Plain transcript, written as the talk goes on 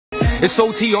It's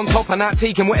OT on top and I'm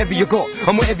taking whatever you got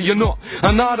and whatever you're not.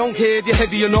 And I don't care if you're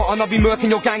heavy or not, and I'll be murking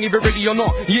your gang if you're ready or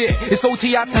not. Yeah, it's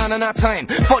OT our town and our time.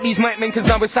 Fuck these mic men cause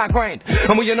now it's our grind.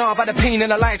 And when you know about the pain in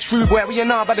the life, true boy, when you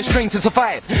know about the strength to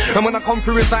survive. And when I come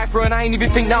through a cipher and I ain't even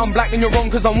think that I'm black, then you're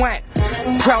wrong cause I'm white.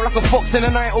 Proud like a fox in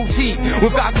a night OT,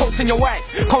 we've got a cox in your wife.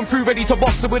 Come through ready to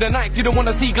box her with a knife. You don't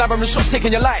wanna see glamorous shots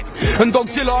taking your life. And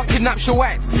Dogzilla kidnaps your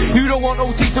wife. You don't want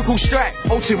OT to call strike.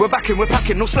 OT, we're backing, we're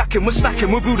packing, no slacking, we're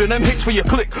stacking, we're building them hits for your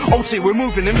click. OT, we're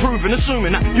moving, improving,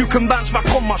 assuming that you can bounce back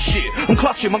on my shit. I'm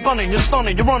clutching, my gunning, you're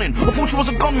stunning, you're running. I thought you was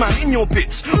a gunman in your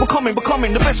bits. We're coming,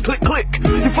 becoming the best click.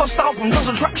 Your first album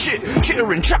doesn't track shit.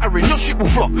 Chittering, chattering, your shit will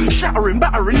flop. Shattering,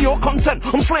 battering your content.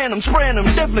 I'm slaying them, spraying them,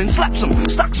 Devlin slaps them,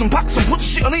 stacks them, packs them, puts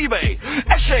shit on eBay.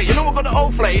 Eshay, you know I got the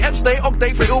old flay. Ebstay,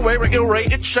 Ogday, for ill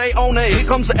rate, it's Shay, oh nay. Here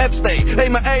comes the Ebstay.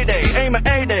 Aim at A-Day, aim at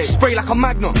A-Day. Spray like a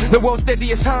magnum, the world's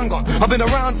deadliest handgun. I've been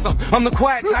around some, I'm the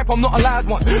quiet type, I'm not a loud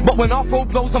one. But when I throw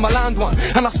blows, I'm a land one.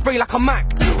 And I spray like a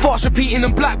Mac, fast repeating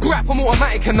and black rap, I'm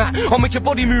automatic and that. I'll make your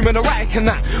body movement erratic and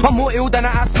that. I'm more ill than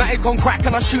an asthmatic on crack,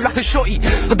 and I shoot like a shotty.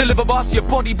 I deliver bars to your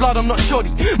body, blood, I'm not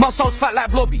shoddy. My soul's fat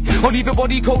like Blobby. I'll leave your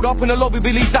body cold up in the lobby,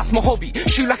 believe that's my hobby.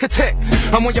 Shoot like a tech,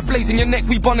 and when you're blazing your neck,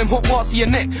 we bun them hot parts to your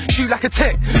neck. Shoot like a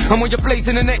tech, and when you're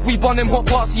blazing the neck, we bun them hot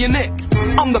parts to your neck.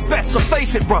 I'm the best, so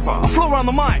face it, brother. I flow around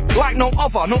the mic like no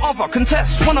other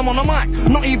contest when I'm on the mic.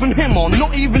 Not even him or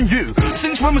not even you.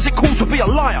 Since when was it cool to be a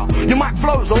liar? Your mic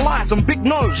flows are lies and big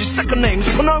nose. Your second name is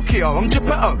Pinocchio. I'm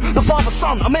Geppetto, the father,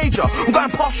 son, a major. I'm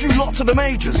going past you lot to the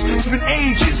majors. It's been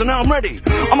ages and now I'm ready.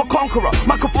 I'm a conqueror,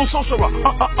 microphone sorcerer.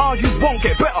 You won't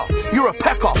get better. You're a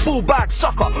pecker, bull bag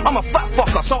sucker. I'm a fat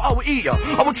fucker, so I will eat you.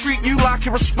 I will treat you like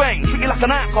you're a Spain, treat you like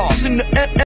an outcast in the